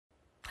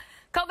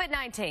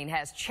COVID-19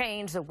 has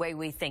changed the way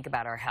we think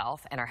about our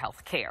health and our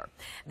health care.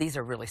 These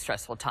are really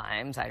stressful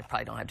times, I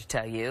probably don't have to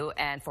tell you.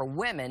 And for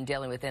women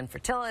dealing with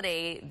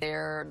infertility,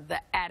 they're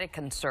the added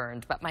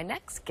concerns. But my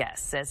next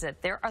guest says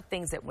that there are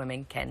things that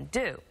women can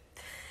do.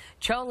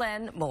 Tsao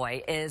Lin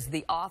Moy is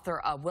the author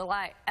of Will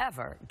I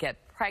Ever Get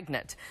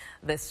Pregnant?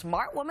 The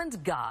Smart Woman's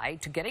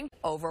Guide to Getting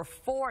Over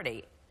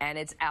 40. And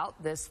it's out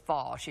this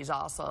fall. She's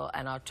also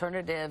an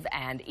alternative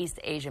and East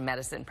Asian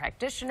medicine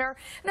practitioner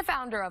and the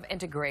founder of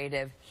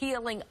Integrative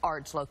Healing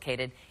Arts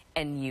located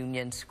in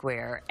Union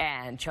Square.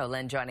 And Tsao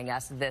Lin joining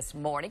us this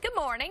morning. Good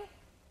morning.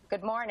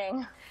 Good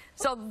morning.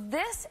 So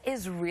this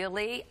is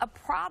really a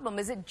problem.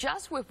 Is it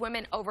just with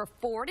women over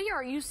 40, or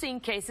are you seeing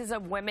cases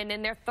of women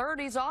in their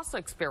 30s also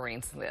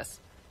experiencing this?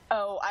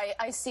 Oh,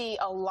 I see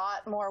a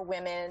lot more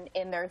women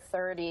in their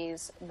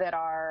 30s that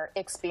are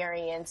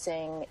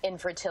experiencing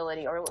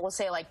infertility, or we'll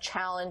say like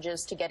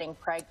challenges to getting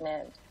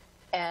pregnant.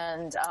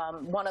 And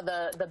one of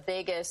the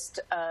biggest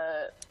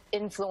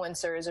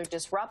influencers or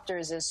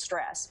disruptors is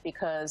stress,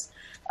 because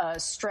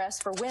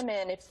stress for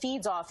women, it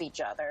feeds off each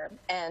other.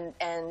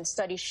 And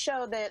studies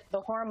show that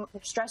the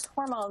stress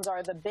hormones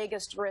are the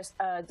biggest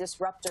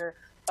disruptor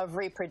of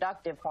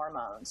reproductive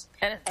hormones.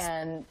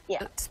 And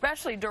yeah,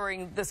 especially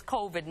during this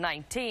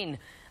COVID-19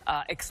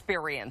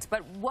 experience.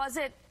 But was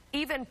it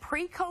even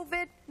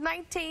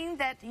pre-COVID-19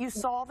 that you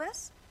saw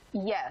this?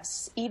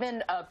 Yes,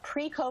 even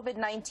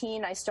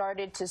pre-COVID-19, I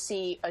started to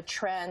see a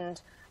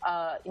trend.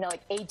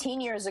 Like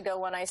 18 years ago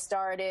when I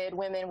started,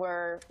 women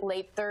were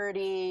late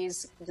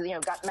 30s,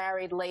 got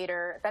married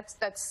later. That's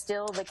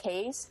still the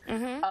case.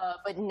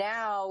 But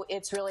now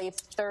it's really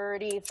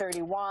 30,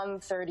 31,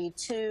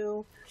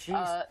 32,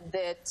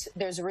 that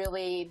there's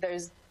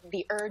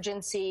the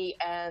urgency,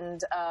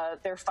 and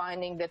they're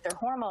finding that their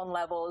hormone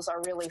levels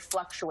are really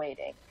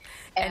fluctuating.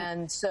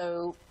 And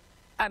so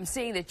I'm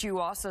seeing that you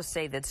also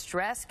say that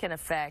stress can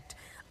affect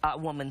a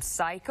woman's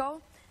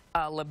cycle,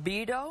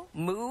 libido,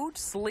 mood,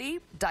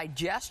 sleep,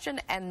 digestion,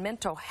 and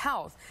mental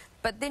health.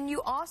 But then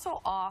you also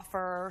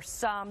offer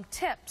some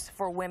tips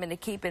for women to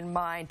keep in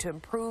mind to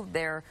improve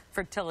their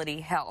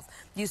fertility health.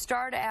 You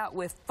start out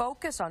with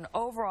focus on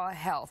overall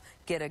health,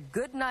 get a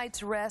good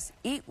night's rest,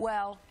 eat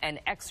well, and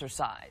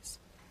exercise.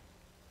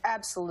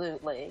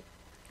 Absolutely.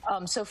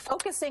 So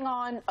focusing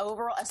on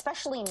overall,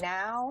 especially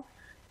now,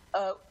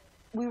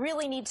 we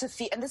really need to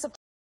feel,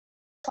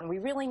 and we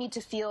really need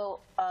to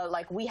feel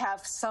like we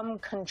have some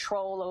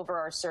control over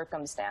our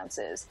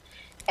circumstances.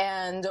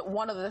 And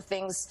one of the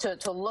things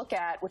to look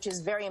at, which is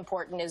very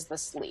important, is the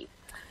sleep.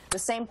 The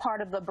same part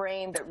of the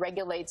brain that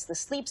regulates the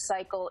sleep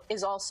cycle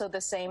is also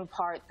the same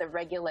part that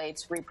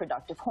regulates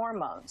reproductive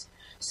hormones.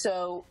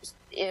 So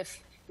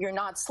if you're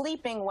not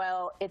sleeping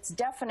well, it's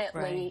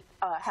definitely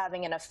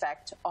having an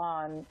effect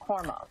on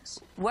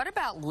hormones. What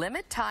about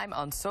limit time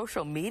on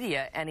social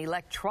media and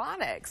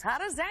electronics? How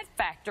does that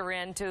factor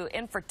into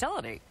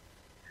infertility?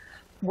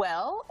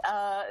 Well,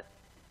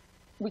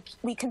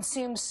 we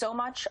consume so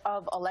much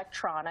of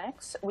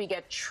electronics. We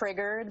get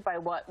triggered by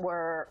what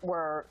we're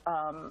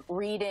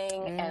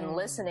reading and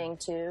listening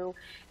to,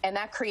 and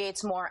that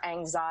creates more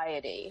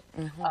anxiety.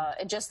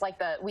 And just like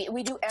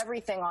we do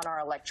everything on our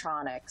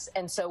electronics,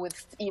 and so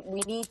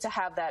we need to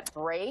have that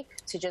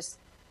break to just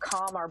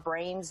calm our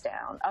brains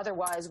down.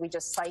 Otherwise, we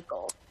just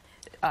cycle.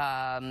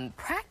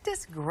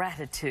 Practice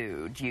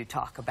gratitude, you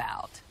talk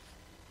about.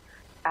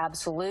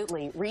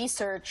 Absolutely.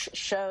 Research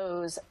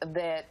shows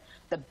that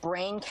the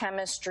brain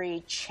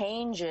chemistry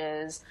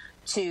changes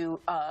to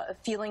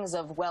feelings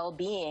of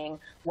well-being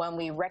when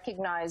we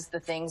recognize the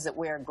things that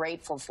we're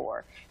grateful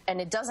for. And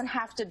it doesn't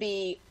have to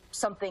be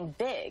something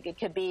big. It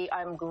could be,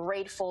 I'm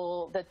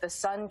grateful that the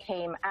sun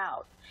came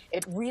out.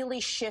 It really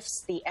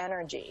shifts the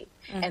energy.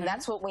 And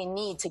that's what we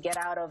need to get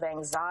out of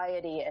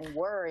anxiety and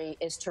worry,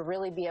 is to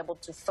really be able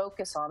to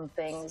focus on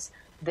things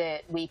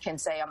that we can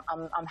say,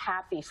 I'm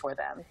happy for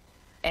them.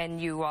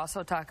 And you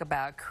also talk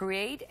about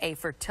create a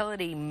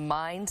fertility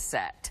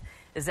mindset.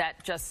 Is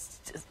that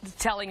just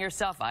telling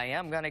yourself, I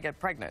am going to get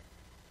pregnant?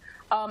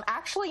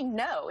 Actually,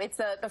 no. It's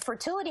the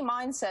fertility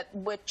mindset,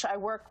 which I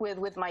work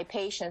with my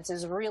patients,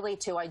 is really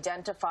to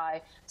identify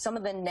some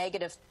of the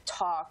negative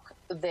talk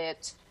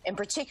that, in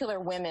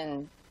particular,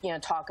 women,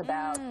 talk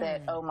about,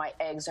 that, oh, my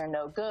eggs are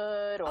no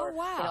good, or,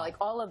 like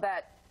all of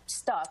that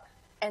stuff,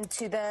 and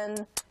to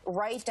then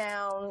write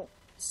down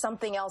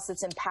something else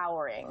that's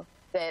empowering.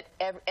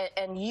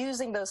 And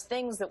using those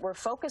things that we're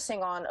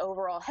focusing on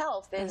overall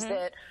health is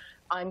that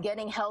I'm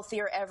getting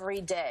healthier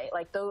every day.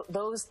 Like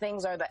those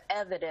things are the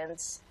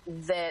evidence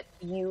that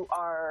you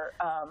are,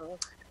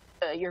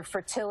 your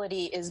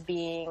fertility is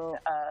being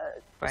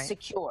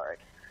secured.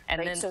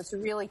 And then, so it's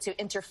really to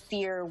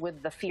interfere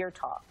with the fear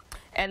talk.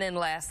 And then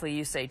lastly,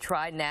 you say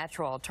try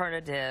natural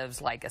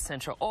alternatives like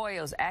essential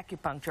oils,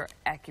 acupuncture,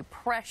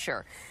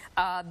 acupressure.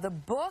 The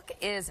book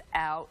is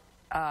out.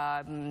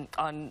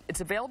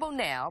 It's available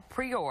now,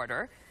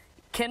 pre-order.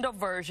 Kindle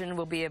version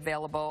will be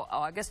available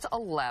August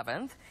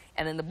 11th,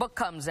 and then the book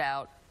comes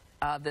out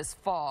this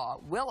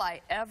fall. Will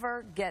I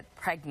Ever Get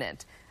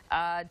Pregnant?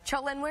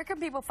 Tsao Lin, where can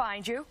people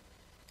find you?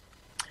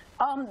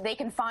 They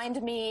can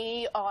find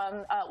me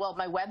on, well,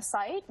 my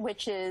website,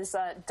 which is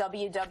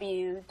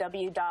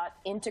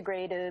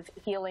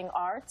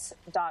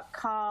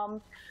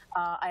www.integrativehealingarts.com.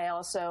 I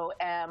also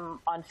am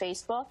on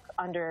Facebook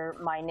under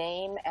my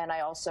name, and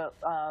I also,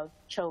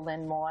 Tsao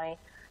Lin Moy.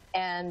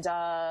 And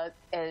I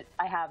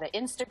have an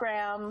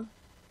Instagram.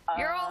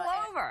 You're all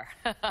over.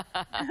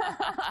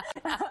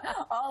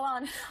 All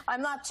on.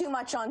 I'm not too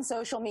much on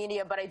social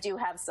media, but I do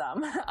have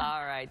some.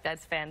 All right,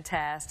 that's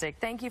fantastic.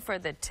 Thank you for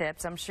the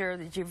tips. I'm sure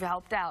that you've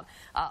helped out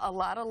a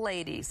lot of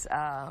ladies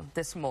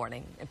this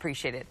morning.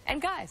 Appreciate it. And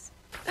guys.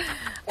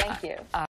 Thank you.